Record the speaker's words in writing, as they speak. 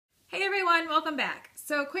everyone, welcome back.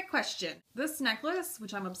 So quick question. This necklace,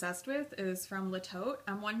 which I'm obsessed with, is from Latote.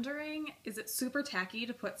 I'm wondering, is it super tacky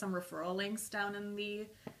to put some referral links down in the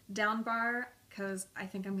down bar? Because I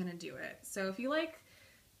think I'm gonna do it. So if you like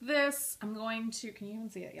this, I'm going to, can you even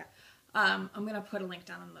see it? Yeah. I'm gonna put a link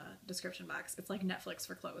down in the description box. It's like Netflix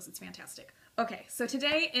for clothes. It's fantastic. Okay, so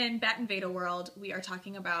today in Bat and Veda world, we are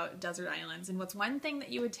talking about desert islands and what's one thing that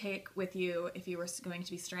you would take with you if you were going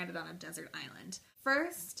to be stranded on a desert island.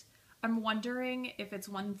 First, I'm wondering if it's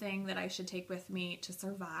one thing that I should take with me to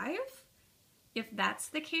survive. If that's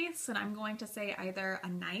the case, then I'm going to say either a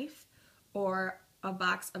knife or a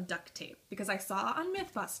box of duct tape, because I saw on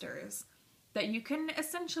Mythbusters that you can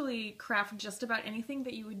essentially craft just about anything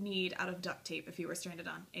that you would need out of duct tape if you were stranded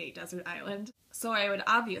on a desert island. So I would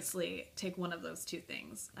obviously take one of those two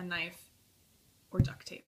things, a knife or duct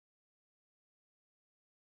tape.